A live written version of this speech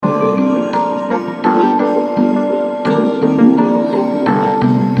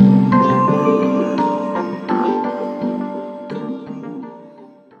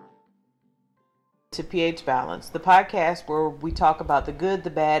to pH Balance, the podcast where we talk about the good,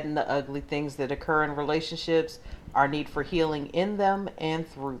 the bad, and the ugly things that occur in relationships, our need for healing in them and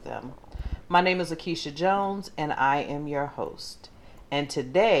through them. My name is Lakeisha Jones, and I am your host. And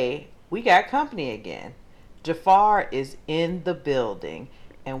today, we got company again. Jafar is in the building,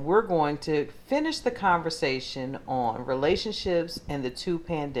 and we're going to finish the conversation on relationships and the two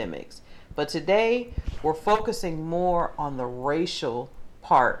pandemics. But today, we're focusing more on the racial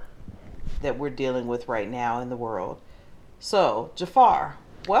part that we're dealing with right now in the world. So, Jafar,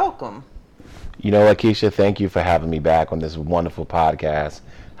 welcome. You know what, Keisha? Thank you for having me back on this wonderful podcast.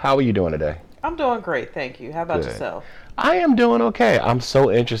 How are you doing today? I'm doing great, thank you. How about yourself? I am doing okay. I'm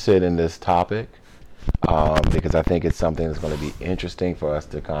so interested in this topic because I think it's something that's going to be interesting for us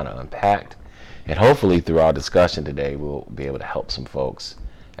to kind of unpack. And hopefully through our discussion today, we'll be able to help some folks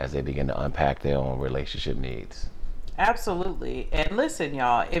as they begin to unpack their own relationship needs. Absolutely. And listen,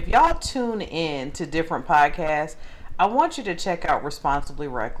 y'all, if y'all tune in to different podcasts, I want you to check out Responsibly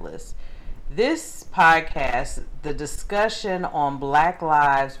Reckless. This podcast, the discussion on Black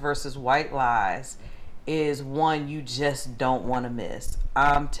lives versus white lives, is one you just don't want to miss.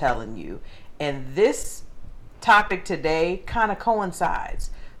 I'm telling you. And this topic today kind of coincides.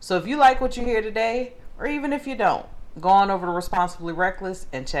 So if you like what you hear today, or even if you don't, go on over to Responsibly Reckless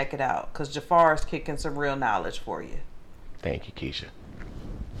and check it out, because Jafar is kicking some real knowledge for you. Thank you, Keisha.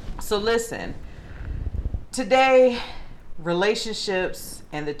 So listen, today, relationships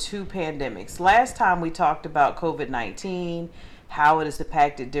and the two pandemics. Last time we talked about COVID-19, how it has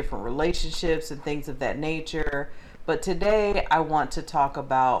impacted different relationships and things of that nature. But today I want to talk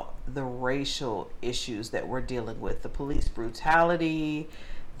about the racial issues that we're dealing with, the police brutality,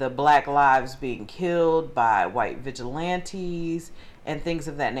 the Black lives being killed by white vigilantes, and things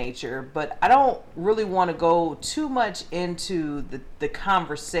of that nature. But I don't really want to go too much into the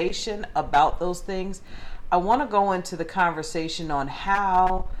conversation about those things. I want to go into the conversation on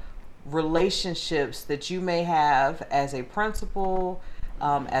how relationships that you may have as a principal,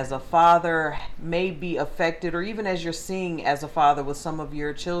 as a father, may be affected, or even as you're seeing as a father with some of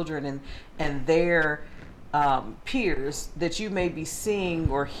your children and their peers, that you may be seeing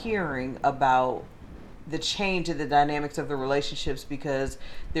or hearing about the change in the dynamics of the relationships because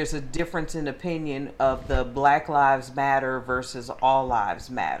there's a difference in opinion of the Black Lives Matter versus All Lives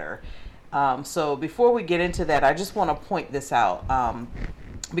Matter. So before we get into that, I just want to point this out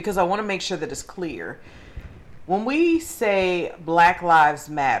because I want to make sure that it's clear. When we say Black Lives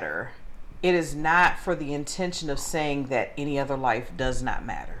Matter, it is not for the intention of saying that any other life does not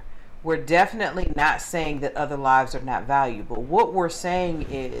matter. We're definitely not saying that other lives are not valuable. What we're saying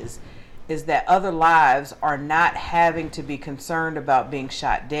is that other lives are not having to be concerned about being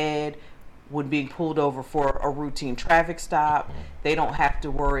shot dead when being pulled over for a routine traffic stop. They don't have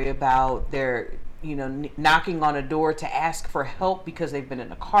to worry about their, knocking on a door to ask for help because they've been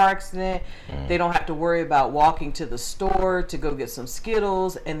in a car accident. They don't have to worry about walking to the store to go get some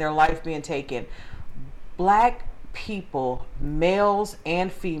Skittles and their life being taken. Black people, males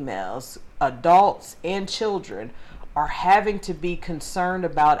and females, adults and children, are having to be concerned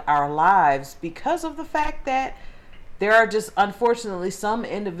about our lives because of the fact that there are just unfortunately some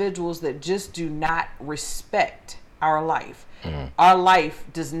individuals that just do not respect our life. Our life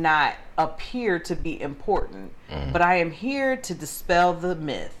does not appear to be important, but I am here to dispel the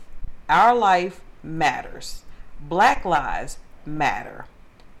myth. Our life matters. Black lives matter.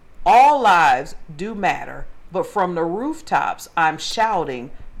 All lives do matter, but from the rooftops, I'm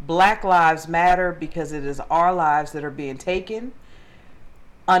shouting, Black lives matter because it is our lives that are being taken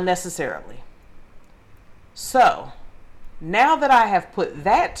unnecessarily. So, now that I have put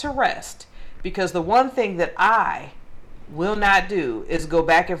that to rest, because the one thing that I will not do is go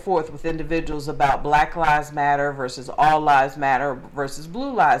back and forth with individuals about Black Lives Matter versus All Lives Matter versus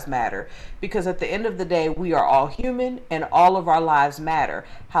Blue Lives Matter, because at the end of the day, we are all human and all of our lives matter.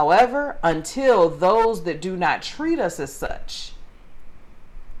 However, until those that do not treat us as such,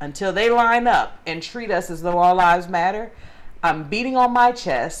 until they line up and treat us as though our lives matter, I'm beating on my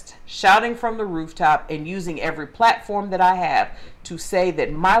chest, shouting from the rooftop, and using every platform that I have to say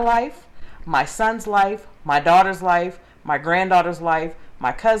that my life, my son's life, my daughter's life, my granddaughter's life,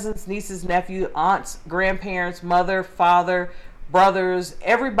 my cousins, nieces, nephews, aunts, grandparents, mother, father, brothers,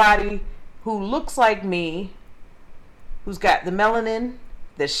 everybody who looks like me, who's got the melanin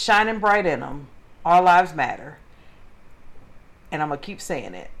that's shining bright in them, our lives matter. And I'm going to keep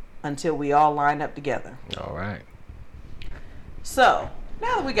saying it until we all line up together. All right. So,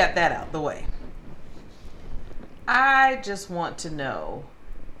 now that we got that out the way, I just want to know,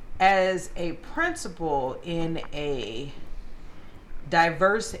 as a principal in a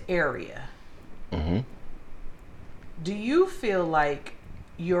diverse area, Mm-hmm. Do you feel like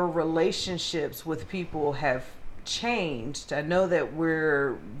your relationships with people have changed? I know that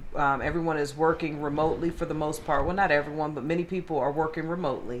everyone is working remotely for the most part. Well, not everyone, but many people are working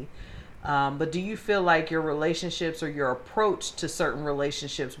remotely. But do you feel like your relationships or your approach to certain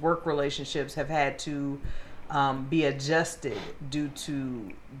relationships, work relationships, have had to be adjusted due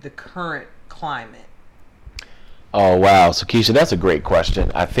to the current climate? Oh, wow. So, Keisha, that's a great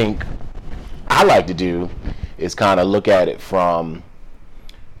question. I think I like to do is kind of look at it from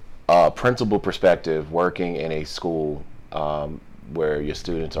a principal perspective, working in a school where your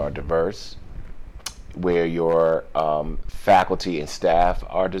students are diverse, where your faculty and staff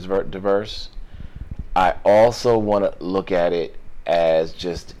are diverse. I also want to look at it as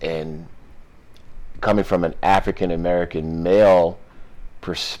just coming from an African American male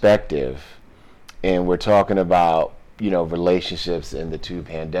perspective, and we're talking about relationships in the two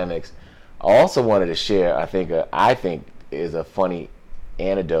pandemics. I also wanted to share, I think is a funny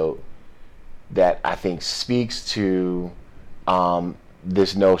anecdote that I think speaks to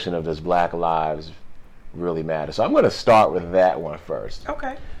this notion of, does Black lives really matter? So I'm going to start with that one first.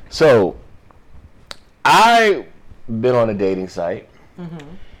 Okay. So I've been on a dating site,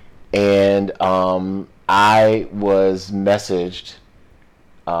 and I was messaged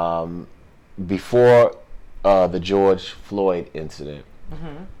before the George Floyd incident.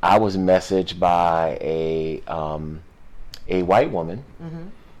 I was messaged by a white woman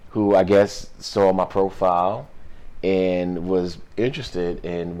who I guess saw my profile and was interested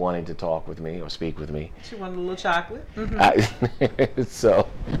in wanting to talk with me or speak with me. She wanted a little chocolate. So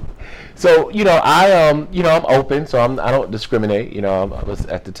I'm open, so I don't discriminate. I was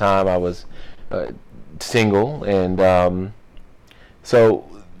at the time I was single, and so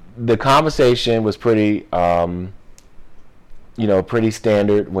the conversation was pretty pretty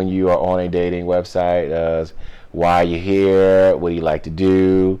standard when you are on a dating website. Why are you here? What do you like to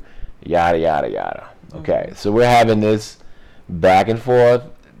do? Yada, yada, yada. Okay, so we're having this back and forth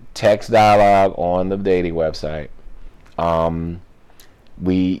text dialogue on the dating website.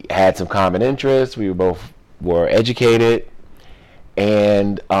 We had some common interests. We both were educated.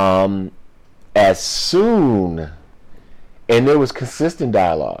 And and there was consistent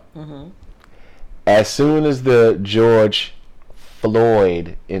dialogue. As soon as the George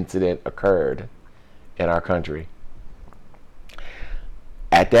Floyd incident occurred in our country,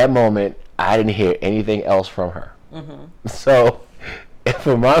 at that moment, I didn't hear anything else from her. So,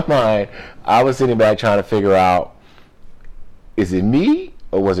 for my mind, I was sitting back trying to figure out, is it me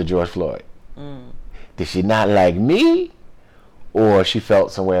or was it George Floyd? Did she not like me, or she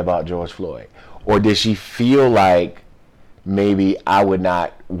felt some way about George Floyd? Or did she feel like maybe I would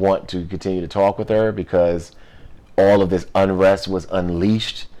not want to continue to talk with her because all of this unrest was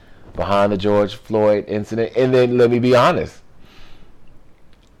unleashed behind the George Floyd incident? And then let me be honest.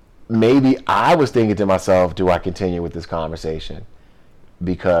 Maybe I was thinking to myself, do I continue with this conversation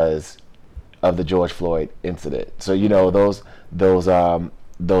because of the George Floyd incident? So,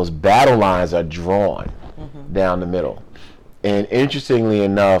 those battle lines are drawn down the middle. And interestingly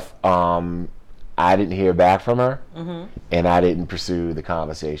enough, I didn't hear back from her, and I didn't pursue the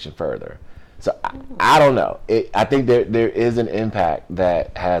conversation further. So I don't know. I think there is an impact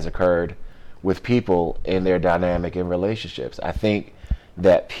that has occurred with people in their dynamic in relationships. I think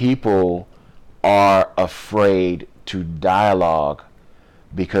that people are afraid to dialogue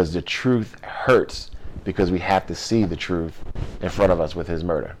because the truth hurts, because we have to see the truth in front of us with his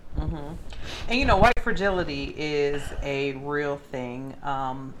murder. And white fragility is a real thing.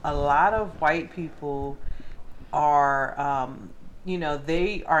 A lot of white people are,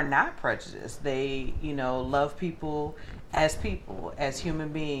 they are not prejudiced. They, love people, as human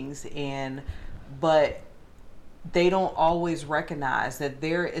beings, but they don't always recognize that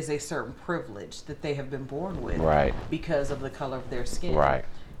there is a certain privilege that they have been born with, right, because of the color of their skin. Right.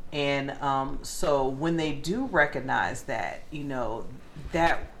 And so when they do recognize that,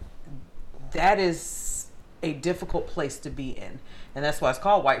 that is a difficult place to be in. And that's why it's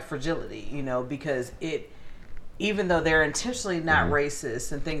called white fragility, because even though they're intentionally not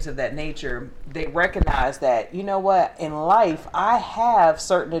racist and things of that nature, they recognize that, in life, I have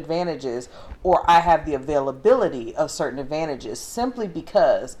certain advantages, or I have the availability of certain advantages simply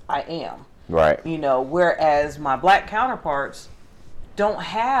because I am. Right. Whereas my black counterparts don't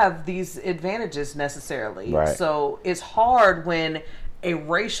have these advantages necessarily. Right. So it's hard when a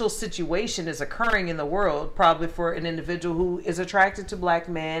racial situation is occurring in the world, probably for an individual who is attracted to black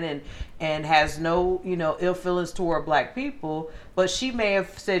men and has no, ill feelings toward black people, but she may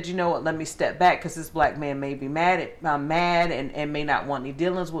have said, you know what, let me step back because this black man may be mad and may not want any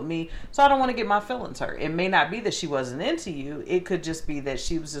dealings with me, so I don't want to get my feelings hurt. It may not be that she wasn't into you. It could just be that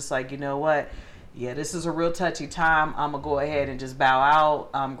she was just like, you know what, yeah, this is a real touchy time. I'm going to go ahead and just bow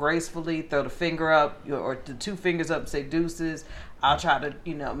out gracefully, throw the finger up or the two fingers up and say deuces. I'll try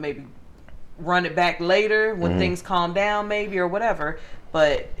to, maybe run it back later when things calm down maybe or whatever.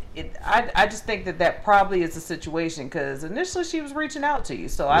 But I just think that probably is the situation because initially she was reaching out to you.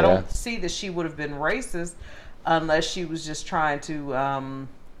 So I don't see that she would have been racist unless she was just trying to,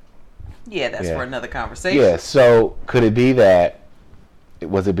 for another conversation. Yeah, so could it be that,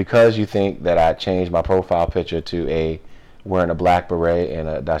 was it because you think that I changed my profile picture to wearing a black beret and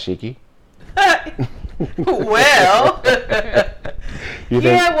a dashiki? Well, you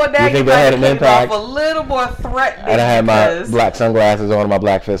think that had an impact? Off a little more threatening. And I had my black sunglasses on and my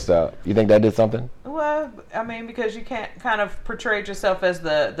black fist up. You think that did something? Well, I mean, because you can't kind of portray yourself as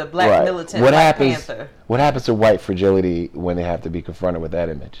the black militant Black Panther. What happens to white fragility when they have to be confronted with that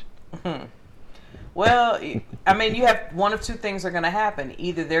image? Well, I mean, you have one of two things are going to happen.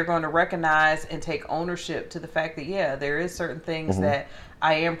 Either they're going to recognize and take ownership to the fact that, yeah, there is certain things that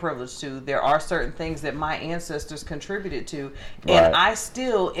I am privileged to. There are certain things that my ancestors contributed to. And I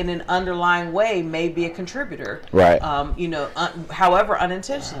still, in an underlying way, may be a contributor. Right. However,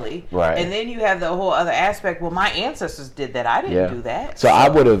 unintentionally. Right. And then you have the whole other aspect. Well, my ancestors did that. I didn't do that. So I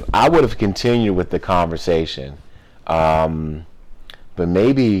would have continued with the conversation. But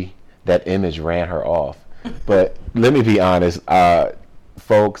maybe that image ran her off. But let me be honest,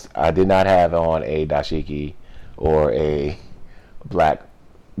 folks, I did not have on a dashiki or a black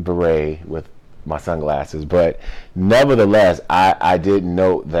beret with my sunglasses, but nevertheless, I did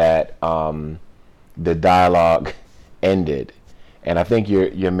note that the dialogue ended, and I think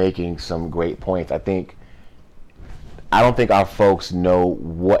you're making some great points. I don't think our folks know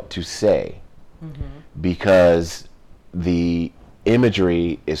what to say because the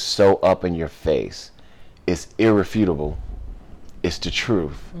imagery is so up in your face. It's irrefutable. It's the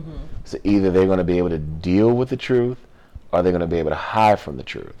truth. So either they're going to be able to deal with the truth or they're going to be able to hide from the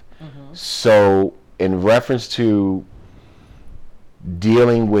truth. So in reference to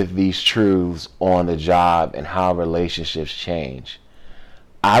dealing with these truths on the job and how relationships change,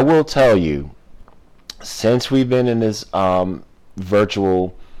 I will tell you, since we've been in this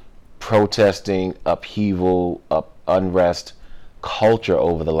virtual protesting, upheaval, unrest culture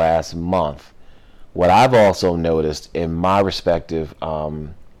over the last month, what I've also noticed in my respective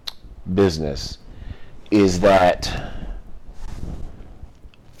business is that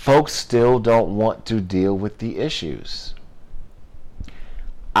folks still don't want to deal with the issues.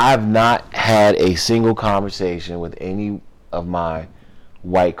 I've not had a single conversation with any of my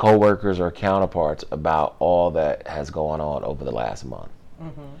white coworkers or counterparts about all that has gone on over the last month.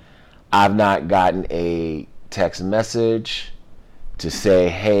 I've not gotten a text message to say,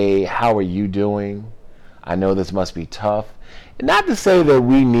 hey, how are you doing? I know this must be tough. And not to say that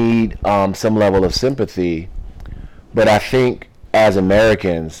we need some level of sympathy, but I think as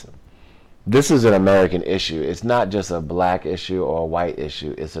Americans, this is an American issue. It's not just a black issue or a white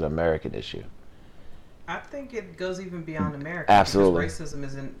issue. It's an American issue. I think it goes even beyond America. Absolutely. Because racism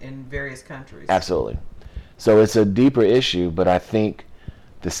is in various countries. Absolutely. So it's a deeper issue, but I think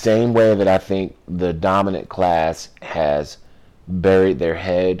the same way that I think the dominant class has buried their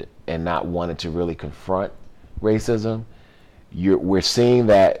head and not wanted to really confront racism, we're seeing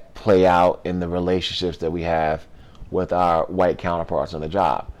that play out in the relationships that we have with our white counterparts on the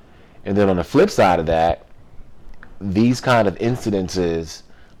job. And then on the flip side of that, these kind of incidences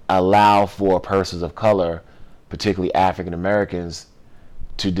allow for persons of color, particularly African Americans,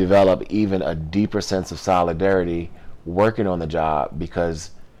 to develop even a deeper sense of solidarity working on the job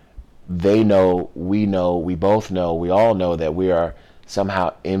because they know, we both know, we all know that we are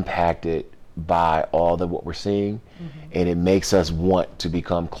somehow impacted by all of what we're seeing, and it makes us want to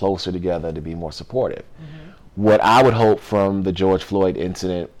become closer together to be more supportive. What I would hope from the George Floyd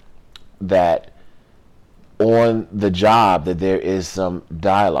incident, that on the job that there is some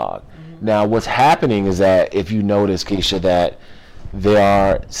dialogue. Now what's happening is that if you notice, Keisha, that there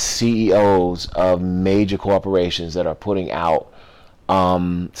are CEOs of major corporations that are putting out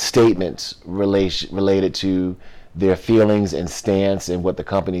statements related to their feelings and stance and what the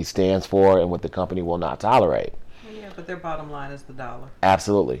company stands for and what the company will not tolerate. Yeah, but their bottom line is the dollar.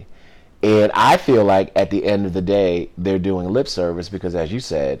 Absolutely. And I feel like at the end of the day, they're doing lip service because, as you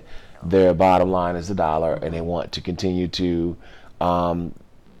said, their bottom line is the dollar and they want to continue to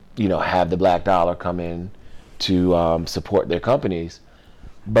have the black dollar come in to support their companies.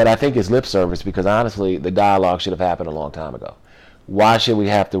 But I think it's lip service, because honestly, the dialogue should have happened a long time ago. Why should we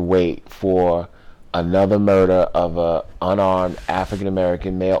have to wait for another murder of a unarmed African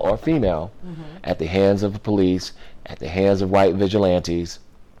American male or female at the hands of the police, at the hands of white vigilantes?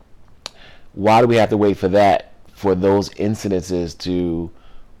 Why do we have to wait for that, for those incidences to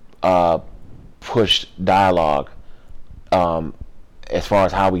push dialogue as far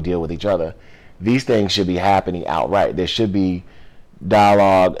as how we deal with each other? These things should be happening outright. There should be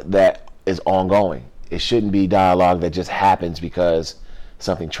dialogue that is ongoing. It shouldn't be dialogue that just happens because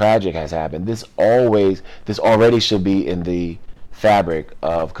something tragic has happened. This already should be in the fabric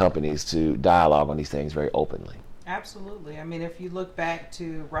of companies to dialogue on these things very openly. Absolutely. I mean, if you look back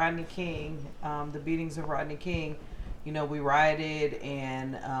to Rodney King, the beatings of Rodney King, we rioted,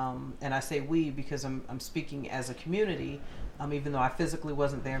 and I say we because I'm speaking as a community, even though I physically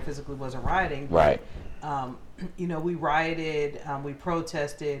wasn't there and physically wasn't rioting. But, Right. We rioted, we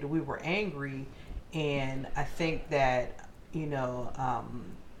protested, we were angry, and I think that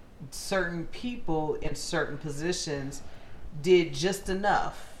certain people in certain positions did just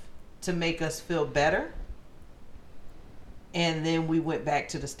enough to make us feel better, and then we went back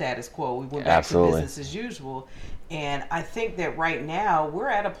to the status quo. We went back Absolutely. to business as usual. And I think that right now we're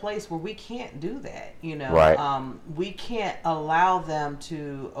at a place where we can't do that. Right. We can't allow them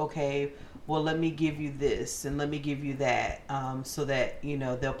to, okay, well, let me give you this and let me give you that, so that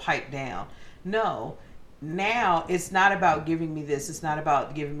they'll pipe down. No. Now it's not about giving me this. It's not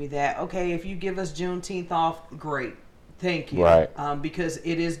about giving me that. Okay, if you give us Juneteenth off, great. Thank you. Right. Because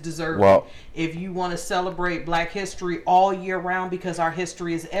it is deserving. Well, if you want to celebrate Black history all year round, because our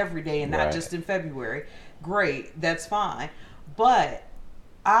history is every day and not Right. just in February, great. That's fine. But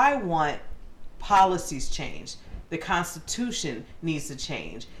I want policies changed. The Constitution needs to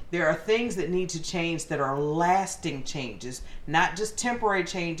change. There are things that need to change that are lasting changes, not just temporary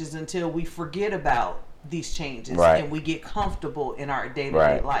changes until we forget about these changes Right. and we get comfortable in our day-to-day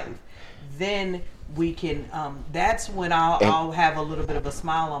Right. life. Then we can that's when I'll have a little bit of a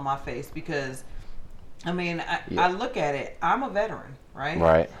smile on my face, because I look at it, I'm a veteran, right?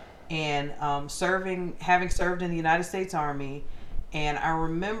 Right. And having served in the United States Army, and I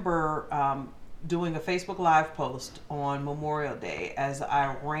remember doing a Facebook Live post on Memorial Day as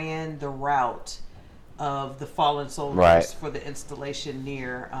I ran the route of the fallen soldiers Right. for the installation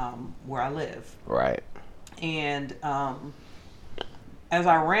near where I live. Right. And as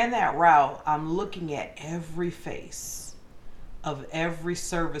I ran that route, I'm looking at every face of every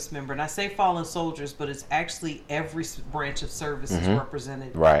service member. And I say fallen soldiers, but it's actually every branch of service is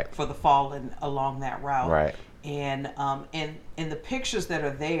represented Right. for the fallen along that route. Right. And the pictures that are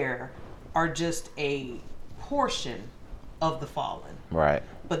there are just a portion of the fallen. Right.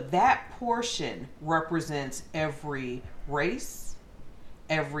 But that portion represents every race,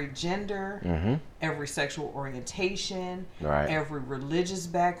 every gender, every sexual orientation, Right. every religious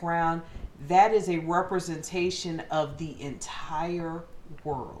background. That is a representation of the entire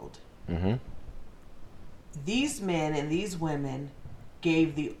world. These men and these women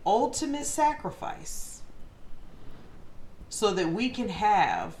gave the ultimate sacrifice so that we can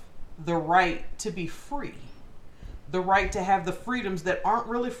have the right to be free, the right to have the freedoms that aren't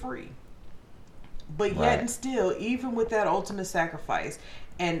really free. But yet and still, even with that ultimate sacrifice,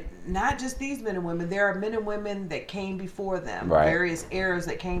 and not just these men and women, there are men and women that came before them, Right. various eras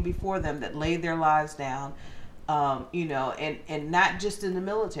that came before them that laid their lives down, and not just in the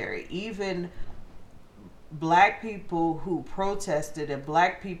military, even Black people who protested and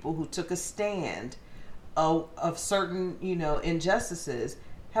Black people who took a stand of certain, injustices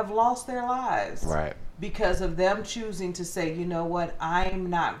have lost their lives. Right. Because of them choosing to say, you know what, I'm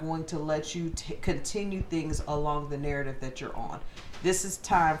not going to let you continue things along the narrative that you're on. This is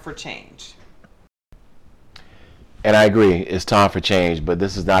time for change. And I agree, it's time for change, but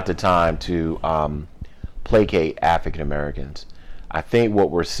this is not the time to placate African Americans. I think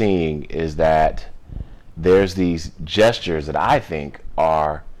what we're seeing is that there's these gestures that I think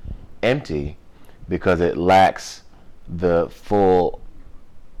are empty because it lacks the full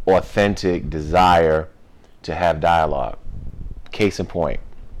authentic desire to have dialogue. Case in point,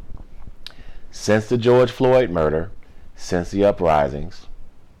 since the George Floyd murder, since the uprisings,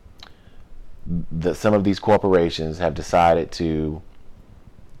 some of these corporations have decided to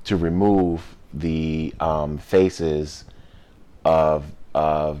remove the faces of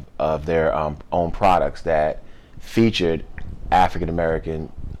their own products that featured African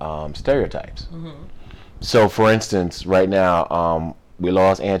American stereotypes. So, for instance, right now we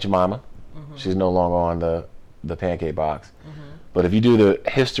lost Aunt Jemima. She's no longer on the pancake box. But if you do the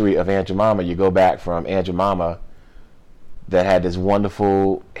history of Aunt Jemima, you go back from Aunt Jemima that had this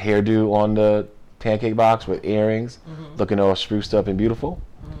wonderful hairdo on the pancake box with earrings, looking all spruced up and beautiful.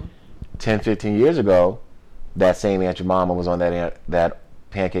 10, 15 years ago, that same Aunt Jemima was on that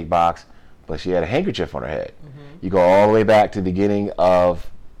pancake box, but she had a handkerchief on her head. You go all the way back to the beginning of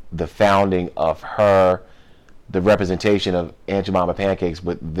the founding of her, the representation of Aunt Jemima pancakes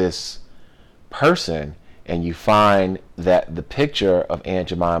with this person, and you find that the picture of Aunt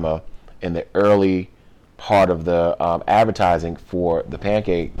Jemima in the early part of the advertising for the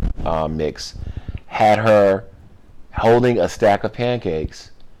pancake mix had her holding a stack of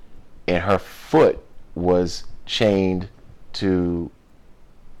pancakes, and her foot was chained to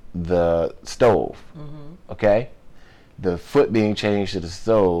the stove. Okay? The foot being changed to the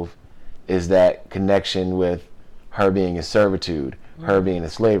stove is that connection with her being in servitude, her being in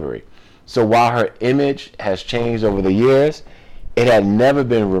slavery. So while her image has changed over the years, it had never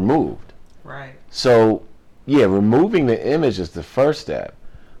been removed. Right. So, yeah, removing the image is the first step.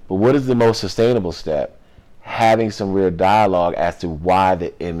 But what is the most sustainable step? Having some real dialogue as to why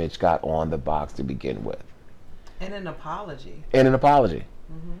the image got on the box to begin with. And an apology.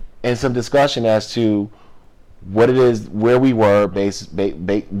 And some discussion as to what it is, where we were,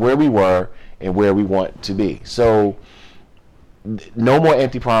 where we were, and where we want to be. So, no more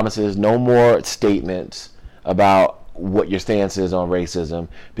empty promises, no more statements about what your stance is on racism,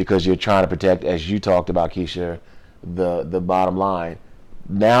 because you're trying to protect, as you talked about, Keisha, the bottom line.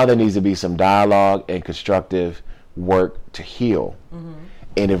 Now there needs to be some dialogue and constructive work to heal.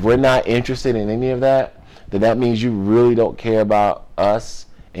 And if we're not interested in any of that, then that means you really don't care about us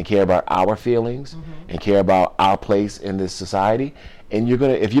and care about our feelings and care about our place in this society. And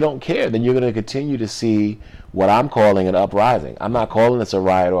if you don't care, then you're gonna continue to see what I'm calling an uprising. I'm not calling this a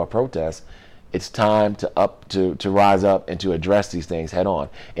riot or a protest. It's time to rise up and to address these things head on.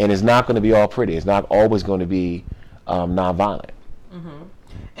 And it's not going to be all pretty. It's not always going to be nonviolent.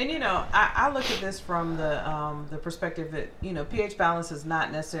 And I look at this from the perspective that pH balance is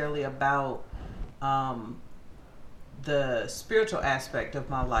not necessarily about the spiritual aspect of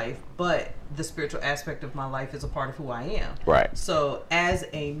my life, but the spiritual aspect of my life is a part of who I am. Right. So as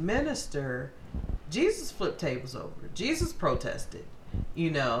a minister, Jesus flipped tables over. Jesus protested,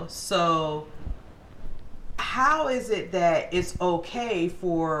 so how is it that it's okay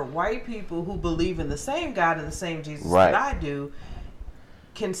for white people who believe in the same God and the same Jesus that I do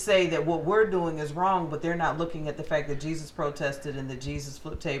can say that what we're doing is wrong, but they're not looking at the fact that Jesus protested and that Jesus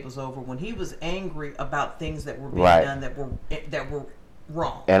flipped tables over when he was angry about things that were being done that were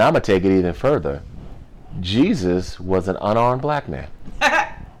wrong. And I'm going to take it even further. Jesus was an unarmed black man.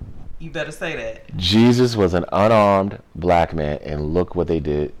 You better say that. Jesus was an unarmed black man, and look what they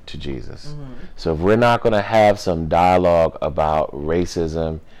did to Jesus. So if we're not going to have some dialogue about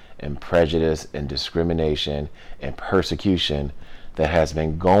racism and prejudice and discrimination and persecution that has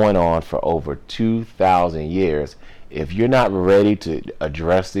been going on for over 2,000 years, if you're not ready to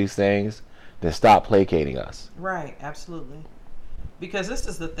address these things, then stop placating us. Right, absolutely. Because this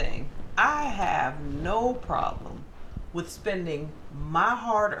is the thing. I have no problem with spending my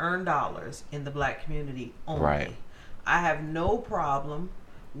hard-earned dollars in the black community only. Right. I have no problem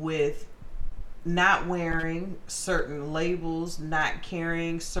with not wearing certain labels, not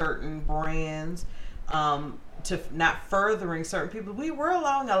carrying certain brands, to not furthering certain people. We're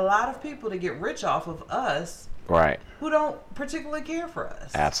allowing a lot of people to get rich off of us, right, who don't particularly care for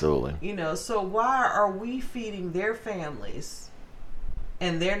us. Absolutely. So why are we feeding their families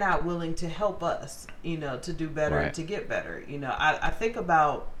and they're not willing to help us, to do better and to get better? I think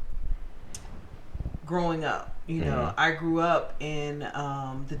about growing up. I grew up in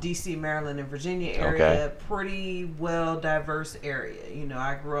the D.C., Maryland, and Virginia area, pretty well diverse area.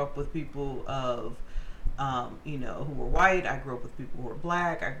 I grew up with people of, who were white. I grew up with people who were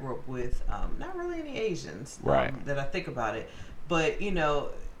black. I grew up with not really any Asians that I think about it. But,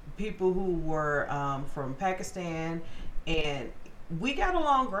 people who were from Pakistan, and we got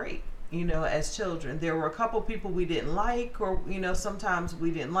along great, as children. There were a couple people we didn't like, or, sometimes we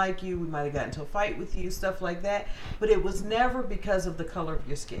didn't like you. We might have gotten into a fight with you, stuff like that. But it was never because of the color of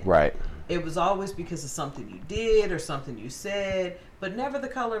your skin. Right. It was always because of something you did or something you said, but never the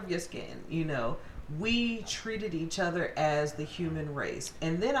color of your skin. We treated each other as the human race.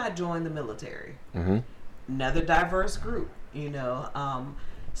 And then I joined the military. Another diverse group,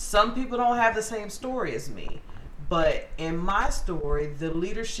 some people don't have the same story as me. But in my story, the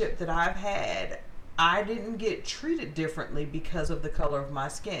leadership that I've had, I didn't get treated differently because of the color of my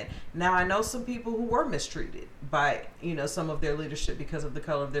skin. Now, I know some people who were mistreated by, some of their leadership because of the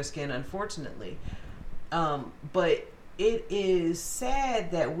color of their skin, unfortunately. But it is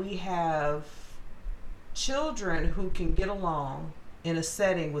sad that we have children who can get along in a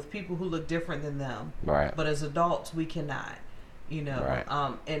setting with people who look different than them. Right. But as adults, we cannot. You know.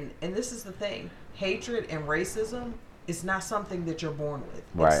 Right. And this is the thing: hatred and racism is not something that you're born with.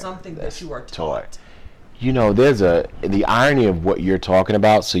 Right. It's something that you are taught. You know, there's the irony of what you're talking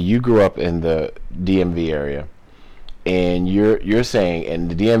about. So you grew up in the DMV area, and you're saying, and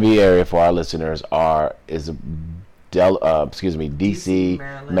the DMV area for our listeners is DC,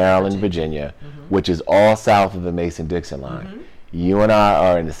 Maryland, Virginia, which is all south of the Mason-Dixon line. You and I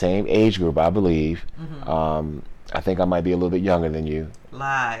are in the same age group, I believe. I think I might be a little bit younger than you.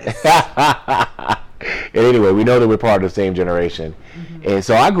 Lies. And anyway, we know that we're part of the same generation. And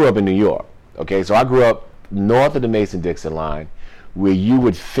so I grew up in New York. Okay, so I grew up north of the Mason-Dixon line, where you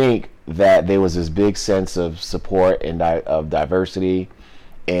would think that there was this big sense of support and of diversity,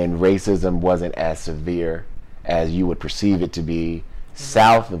 and racism wasn't as severe as you would perceive it to be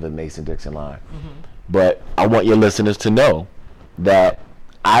south of the Mason-Dixon line. But I want your listeners to know that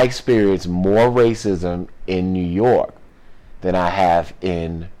I experienced more racism in New York than I have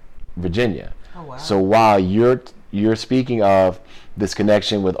in Virginia. Oh, wow. So while you're speaking of this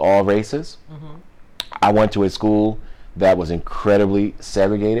connection with all races, I went to a school that was incredibly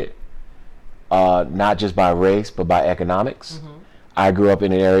segregated, not just by race, but by economics. I grew up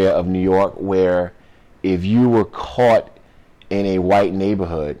in an area of New York where if you were caught in a white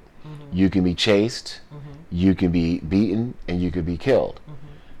neighborhood, you can be chased, you can be beaten, and you could be killed.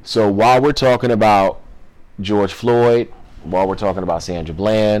 So while we're talking about George Floyd, while we're talking about Sandra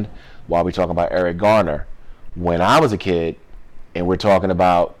Bland, while we're talking about Eric Garner, when I was a kid, and we're talking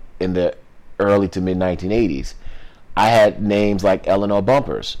about in the early to mid 1980s, I had names like Eleanor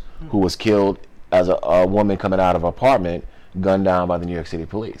Bumpers, who was killed as a woman coming out of an apartment, gunned down by the New York City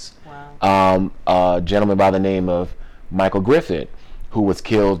police. Wow. A gentleman by the name of Michael Griffin, who was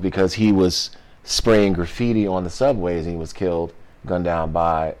killed because he was spraying graffiti on the subways, and he was killed, gunned down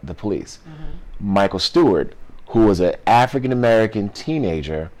by the police. Michael Stewart, who was an African American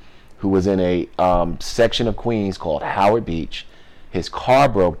teenager who was in a section of Queens called Howard Beach. His car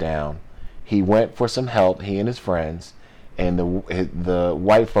broke down. He went for some help, he and his friends, and the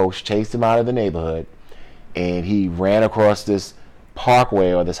white folks chased him out of the neighborhood, and he ran across this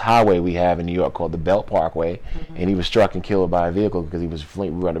parkway, or this highway we have in New York called the Belt Parkway, and he was struck and killed by a vehicle because he was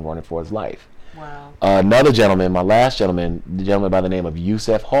running for his life. Wow. Another gentleman, my last gentleman, the gentleman by the name of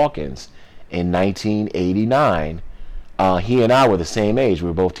Yusef Hawkins, in 1989, he and I were the same age. We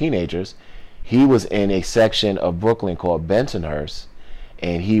were both teenagers. He was in a section of Brooklyn called Bensonhurst,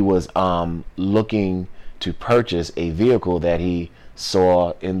 and he was looking to purchase a vehicle that he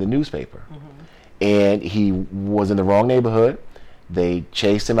saw in the newspaper. And he was in the wrong neighborhood. They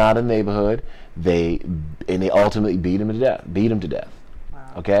chased him out of the neighborhood. They ultimately beat him to death.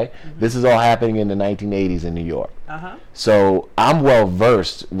 Wow. Okay? This is all happening in the 1980s in New York. Uh-huh. So I'm well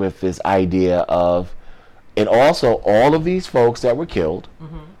versed with this idea of, and also all of these folks that were killed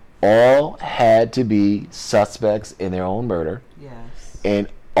all had to be suspects in their own murder. Yes. And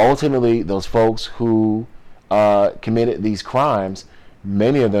ultimately, those folks who committed these crimes,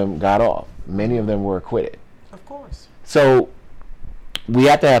 many of them got off. Many of them were acquitted. Of course. So we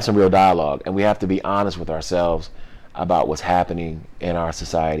have to have some real dialogue, and we have to be honest with ourselves about what's happening in our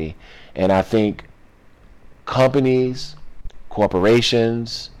society. And I think companies,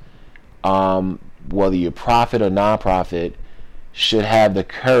 corporations, whether you're profit or nonprofit, should have the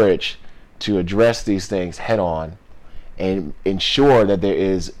courage to address these things head on and ensure that there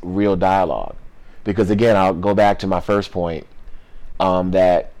is real dialogue. Because again, I'll go back to my first point,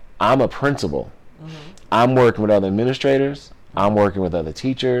 that I'm a principal. I'm working with other administrators, I'm working with other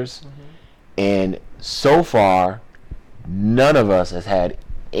teachers, and so far, none of us has had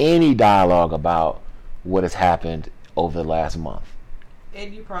any dialogue about what has happened over the last month.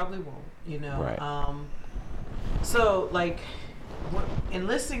 And you probably won't, you know. Right. So, like, in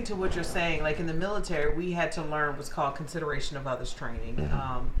listening to what you're saying, like in the military, we had to learn what's called consideration of others training.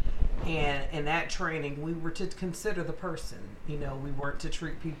 And in that training, we were to consider the person. You know, we weren't to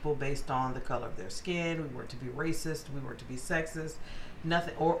treat people based on the color of their skin. We weren't to be racist. We weren't to be sexist,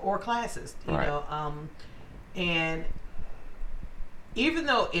 nothing, or classist. You know, and even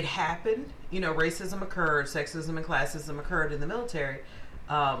though it happened, you know, racism occurred, sexism and classism occurred in the military,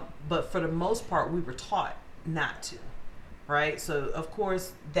 but for the most part, we were taught not to, right? So, of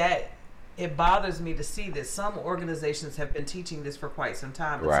course, that it bothers me to see that some organizations have been teaching this for quite some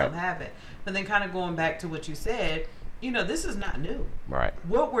time, and some haven't. But then kind of going back to what you said, you know, this is not new. Right.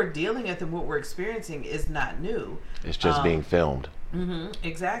 What we're dealing with and what we're experiencing is not new. It's just being filmed.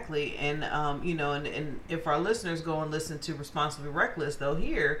 Exactly. And and if our listeners go and listen to Responsibly Reckless, they'll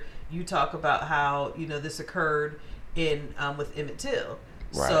hear you talk about how this occurred in with Emmett Till.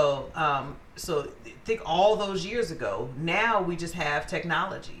 Right. So think all those years ago. Now we just have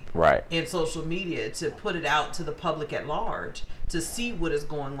technology, right, and social media to put it out to the public at large to see what is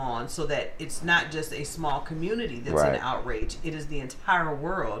going on, so that it's not just a small community that's in outrage. It is the entire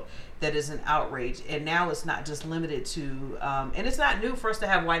world that is in outrage. And now it's not just limited to, and it's not new for us to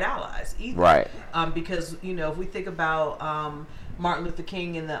have white allies either. Right. Because, if we think about Martin Luther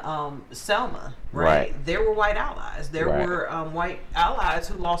King and the Selma, right? There were white allies. There were white allies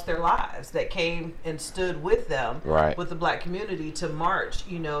who lost their lives that came and stood with them, with the black community to march,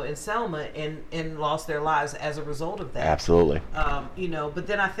 in Selma and lost their lives as a result of that. Absolutely. But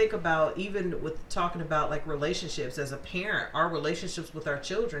then I think about, even with talking about like relationships as a parent, our relationships with our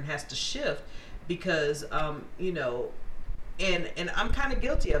children has to shift because, and I'm kind of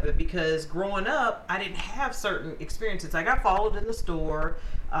guilty of it, because growing up, I didn't have certain experiences. I got followed in the store.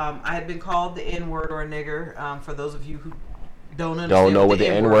 I had been called the N-word or a nigger. For those of you who don't know what the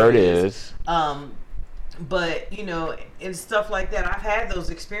N-word is. But, and stuff like that, I've had those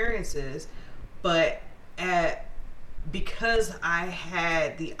experiences. But because I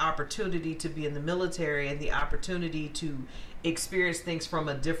had the opportunity to be in the military and the opportunity to experience things from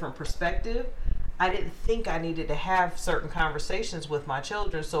a different perspective, I didn't think I needed to have certain conversations with my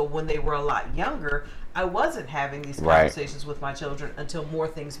children. So when they were a lot younger, I wasn't having these conversations with my children until more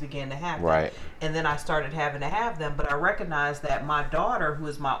things began to happen. Right. And then I started having to have them. But I recognized that my daughter, who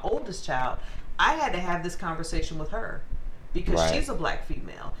is my oldest child, I had to have this conversation with her because she's a black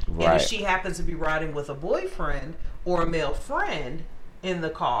female. Right. And if she happens to be riding with a boyfriend or a male friend in the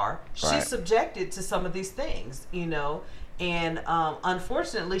car, she's subjected to some of these things, And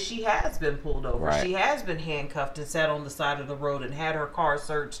unfortunately, she has been pulled over. Right. She has been handcuffed and sat on the side of the road and had her car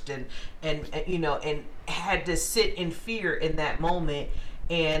searched and had to sit in fear in that moment.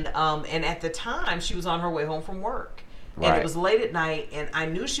 And at the time, she was on her way home from work. Right. And it was late at night, and I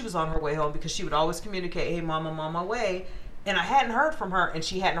knew she was on her way home because she would always communicate, "Hey, Mom, I'm on my way." And I hadn't heard from her, and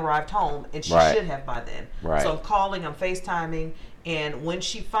she hadn't arrived home, and she should have by then. Right. So I'm calling, I'm FaceTiming, and when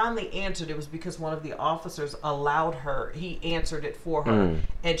she finally answered, it was because one of the officers allowed her. He answered it for her,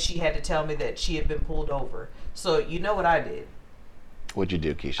 and she had to tell me that she had been pulled over. So you know what I did? What'd you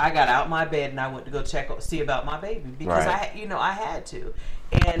do, Keisha? I got out my bed and I went to go see about my baby because I had to,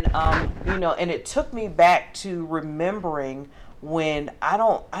 and and it took me back to remembering when I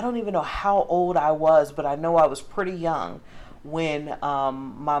don't even know how old I was, but I know I was pretty young when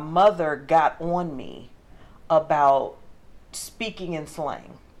my mother got on me about speaking in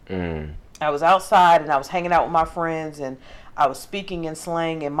slang. I was outside and I was hanging out with my friends and I was speaking in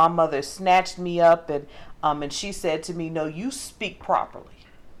slang, and my mother snatched me up and she said to me, "No, you speak properly.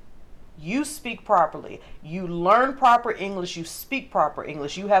 You speak properly. You learn proper English. You speak proper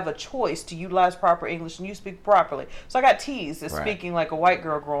English. You have a choice to utilize proper English, and you speak properly." So I got teased as speaking like a white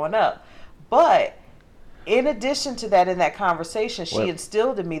girl growing up. But in addition to that, in that conversation, she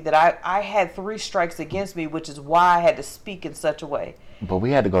instilled in me that I had 3 strikes against me, which is why I had to speak in such a way. But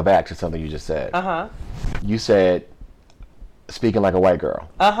we had to go back to something you just said. You said speaking like a white girl.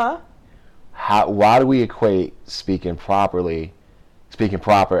 Why do we equate speaking proper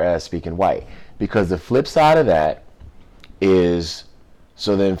as speaking white? Because the flip side of that is,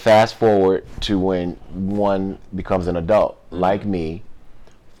 so then fast forward to when one becomes an adult, like me,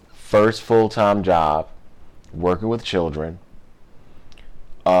 first full-time job, working with children,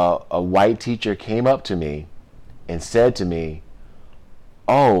 a white teacher came up to me and said to me,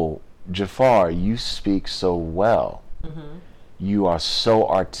 "Oh, Jafar, you speak so well. You are so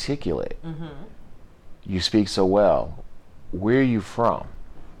articulate. You speak so well. Where are you from?"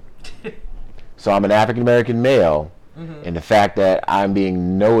 So I'm an African American male, and the fact that I'm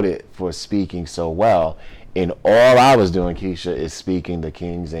being noted for speaking so well, and all I was doing, Keisha, is speaking the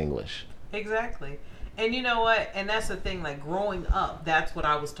King's English. Exactly. And you know what? And that's the thing, like growing up, that's what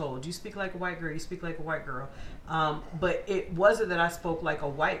I was told. You speak like a white girl, you speak like a white girl. But it wasn't that I spoke like a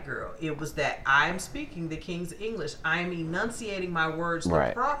white girl. It was that I'm speaking the King's English. I'm enunciating my words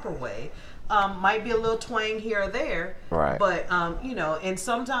the proper way. Might be a little twang here or there. But, and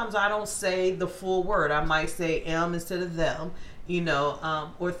sometimes I don't say the full word. I might say instead of them,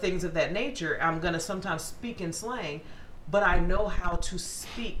 or things of that nature. I'm going to sometimes speak in slang, but I know how to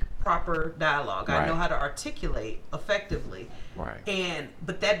speak proper dialogue. I know how to articulate effectively.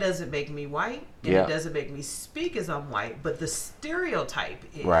 But that doesn't make me white, and it doesn't make me speak as I'm white. But the stereotype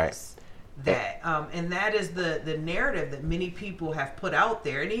is that and that is the narrative that many people have put out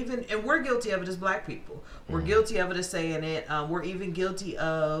there, and we're guilty of it as Black people. We're guilty of it as saying it. We're even guilty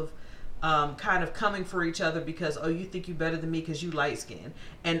of kind of coming for each other because, oh, you think you better than me because you light skinned,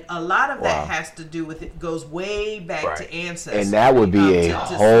 and a lot of that has to do with, it goes way back to ancestors, and that would be a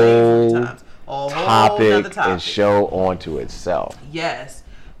whole topic and show onto itself. Yes.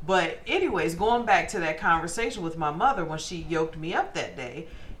 But anyways, going back to that conversation with my mother when she yoked me up that day,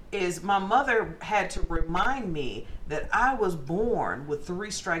 is my mother had to remind me that I was born with 3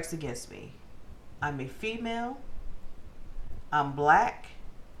 strikes against me. I'm a female, I'm Black,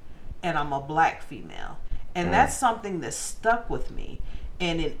 and I'm a Black female. And that's something that stuck with me.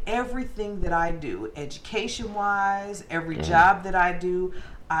 And in everything that I do, education-wise, every job that I do,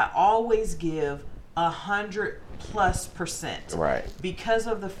 I always give 100+%. Right. Because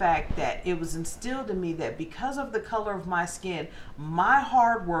of the fact that it was instilled in me that because of the color of my skin, my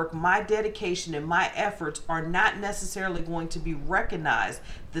hard work, my dedication, and my efforts are not necessarily going to be recognized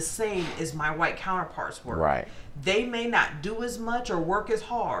the same as my white counterparts work. Right. They may not do as much or work as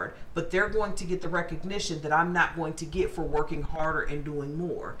hard, but they're going to get the recognition that I'm not going to get for working harder and doing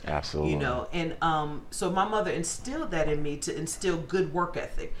more. Absolutely. You know, and so my mother instilled that in me, to instill good work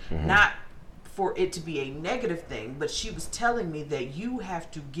ethic, not for it to be a negative thing, but she was telling me that you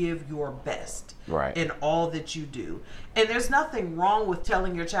have to give your best in all that you do. And there's nothing wrong with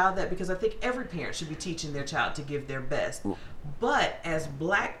telling your child that, because I think every parent should be teaching their child to give their best. But as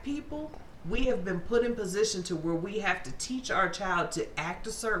Black people, we have been put in position to where we have to teach our child to act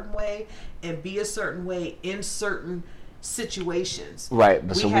a certain way and be a certain way in certain situations. Right.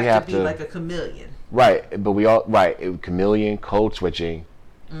 But we so have we have to be like a chameleon. Right. But we all, chameleon, code switching.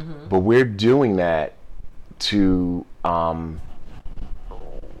 But we're doing that to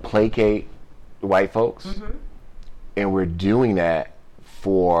placate white folks, and we're doing that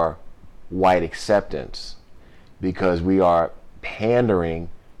for white acceptance, because we are pandering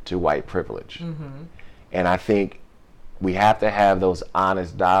to white privilege. And I think we have to have those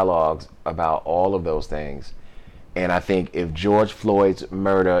honest dialogues about all of those things. And I think if George Floyd's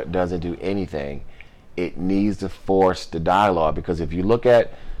murder doesn't do anything, it needs to force the dialogue, because if you look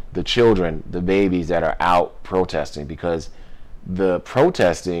at the children, the babies that are out protesting, because the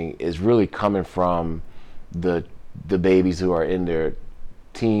protesting is really coming from the babies who are in their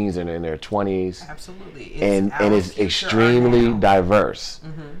teens and in their 20s. Absolutely. And it's extremely diverse.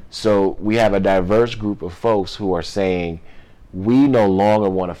 So we have a diverse group of folks who are saying, we no longer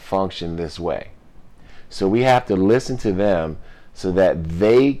want to function this way. So we have to listen to them so that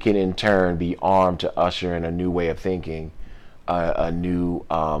they can in turn be armed to usher in a new way of thinking, a new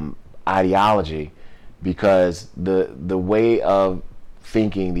ideology, because the way of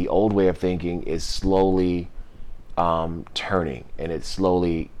thinking, the old way of thinking, is slowly turning, and it's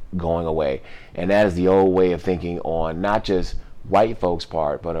slowly going away. And that is the old way of thinking on not just white folks'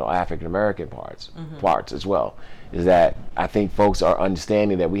 part, but on African American parts as well. Is that I think folks are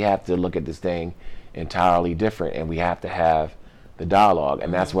understanding that we have to look at this thing entirely different, and we have to have the dialogue.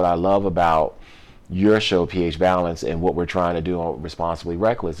 And that's what I love about your show, pH Balance, and what we're trying to do on Responsibly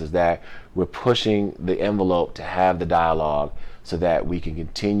Reckless, is that we're pushing the envelope to have the dialogue so that we can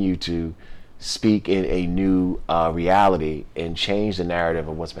continue to speak in a new reality and change the narrative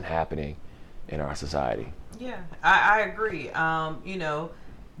of what's been happening in our society. Yeah, I agree. You know,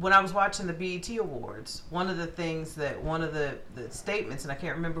 when I was watching the BET Awards, one of the statements, and I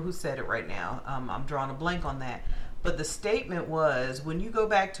can't remember who said it right now, I'm drawing a blank on that, but the statement was, when you go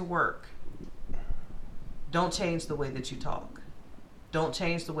back to work, don't change the way that you talk. Don't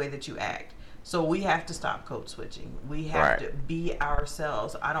change the way that you act. So we have to stop code switching. We have to be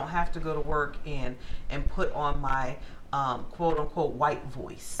ourselves. I don't have to go to work and put on my quote unquote white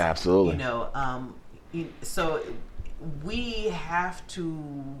voice. Absolutely. You know, so we have to,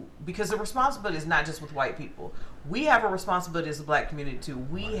 because the responsibility is not just with white people. We have a responsibility as a Black community too.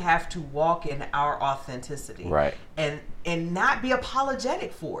 We have to walk in our authenticity. Right. And not be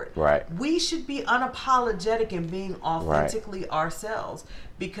apologetic for it. Right. We should be unapologetic in being authentically ourselves,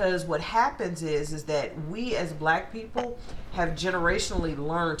 because what happens is that we as Black people have generationally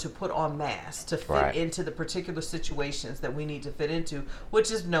learned to put on masks to fit into the particular situations that we need to fit into, which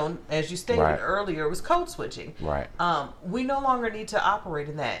is known, as you stated earlier, was code switching. Right. We no longer need to operate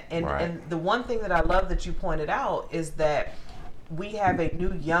in that. And the one thing that I love that you pointed out is that we have a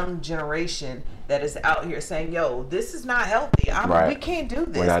new young generation that is out here saying, yo, this is not healthy. We can't do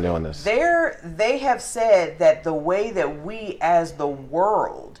this. We're not doing this. They have said that the way that we as the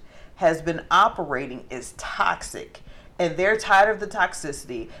world has been operating is toxic, and they're tired of the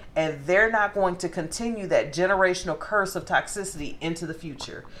toxicity, and they're not going to continue that generational curse of toxicity into the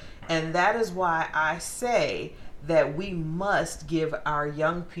future. And that is why I say that we must give our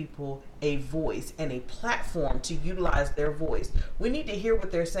young people a voice and a platform to utilize their voice. We need to hear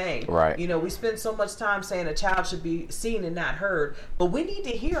what they're saying. Right. You know, we spend so much time saying a child should be seen and not heard, but we need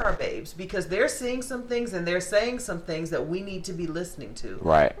to hear our babes because they're seeing some things and they're saying some things that we need to be listening to.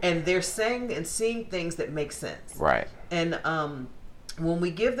 Right. And they're saying and seeing things that make sense. Right. And when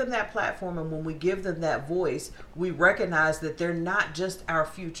we give them that platform and when we give them that voice, we recognize that they're not just our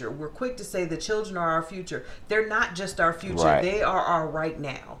future. We're quick to say the children are our future. They're not just our future. Right. They are our right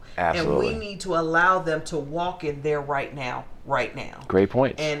now. Absolutely. And we need to allow them to walk in their right now. Great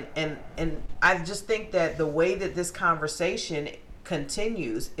point. And I just think that the way that this conversation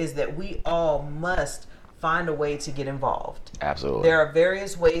continues is that we all must find a way to get involved. Absolutely. There are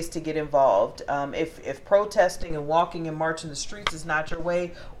various ways to get involved. If protesting and walking and marching the streets is not your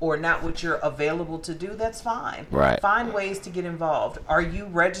way or not what you're available to do, that's fine. Right. Find ways to get involved. Are you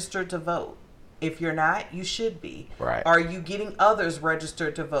registered to vote? If you're not, you should be. Right. Are you getting others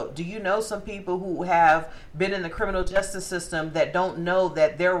registered to vote? Do you know some people who have been in the criminal justice system that don't know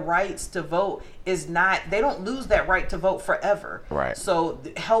that their rights to vote is not, they don't lose that right to vote forever. Right. So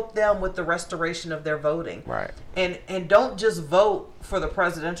help them with the restoration of their voting. Right. And don't just vote for the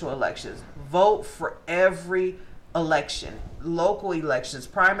presidential elections. Vote for every election, local elections,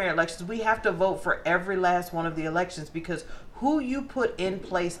 primary elections. We have to vote for every last one of the elections because who you put in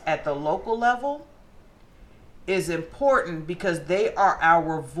place at the local level is important because they are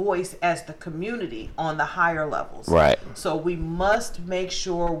our voice as the community on the higher levels. Right. So we must make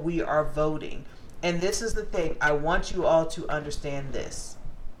sure we are voting. And this is the thing. I want you all to understand this.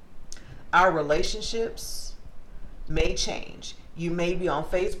 Our relationships may change. You may be on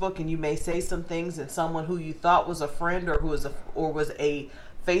Facebook and you may say some things and someone who you thought was a friend or was a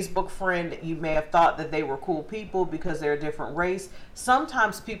Facebook friend, you may have thought that they were cool people because they're a different race.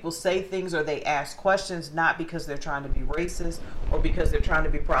 Sometimes people say things or they ask questions not because they're trying to be racist or because they're trying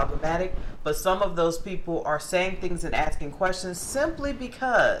to be problematic, but some of those people are saying things and asking questions simply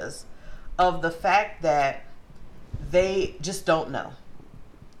because of the fact that they just don't know.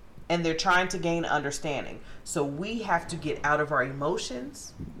 And they're trying to gain understanding. So we have to get out of our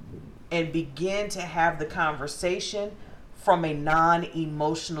emotions and begin to have the conversation from a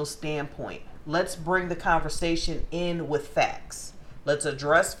non-emotional standpoint. Let's bring the conversation in with facts. Let's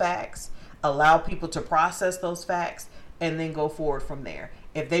address facts, allow people to process those facts, and then go forward from there.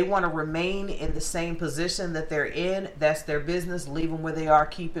 If they want to remain in the same position that they're in, that's their business. Leave them where they are,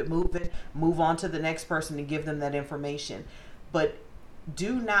 keep it moving, move on to the next person and give them that information. But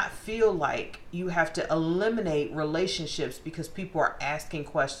do not feel like you have to eliminate relationships because people are asking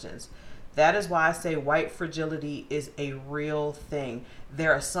questions. That is why I say white fragility is a real thing.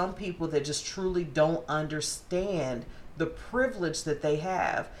 There are some people that just truly don't understand the privilege that they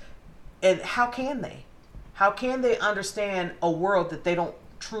have. And how can they? How can they understand a world that they don't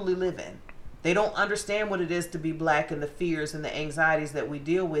truly live in? They don't understand what it is to be black and the fears and the anxieties that we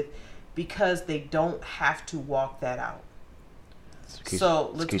deal with because they don't have to walk that out.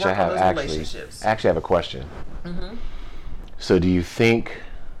 So let's work on those relationships. Actually, I have a question. Mm-hmm. So do you think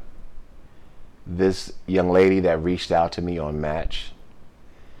this young lady that reached out to me on Match,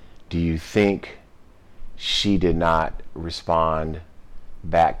 do you think she did not respond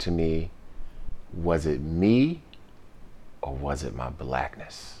back to me? Was it me or was it my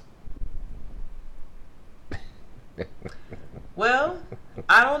blackness? Well,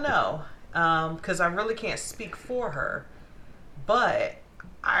 I don't know, because I really can't speak for her. But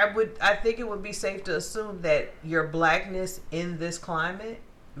I think it would be safe to assume that your blackness in this climate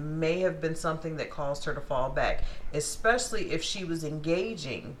may have been something that caused her to fall back, especially if she was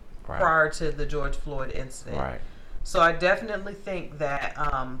engaging prior to the George Floyd incident. Right. So I definitely think that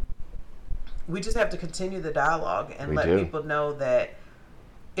we just have to continue the dialogue and let people know that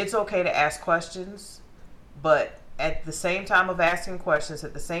it's okay to ask questions, but at the same time of asking questions,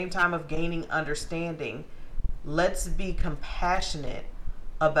 at the same time of gaining understanding, let's be compassionate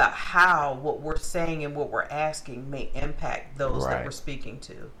about how what we're saying and what we're asking may impact those that we're speaking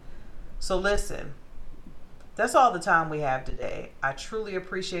to. So listen, that's all the time we have today. I truly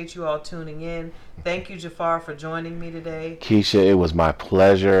appreciate you all tuning in. Thank you, Jafar, for joining me today. Keisha, it was my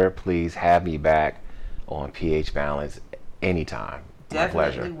pleasure. Please have me back on pH Balance anytime.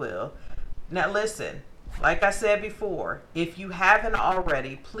 Definitely will. Now listen, like I said before, if you haven't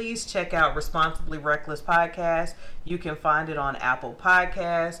already, please check out Responsibly Reckless Podcast. You can find it on Apple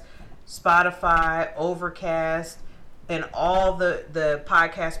Podcasts, Spotify, Overcast, and all the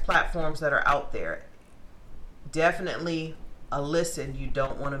podcast platforms that are out there. Definitely a listen you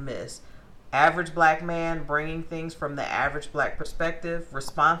don't want to miss. Average black man bringing things from the average black perspective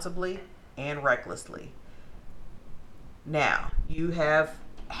responsibly and recklessly. Now, you have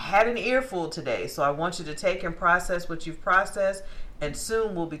had an earful today, so I want you to take and process what you've processed, and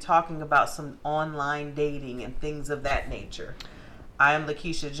soon we'll be talking about some online dating and things of that nature. I am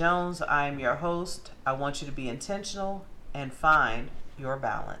Lakeisha Jones. I am your host. I want you to be intentional and find your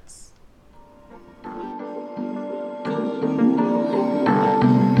balance.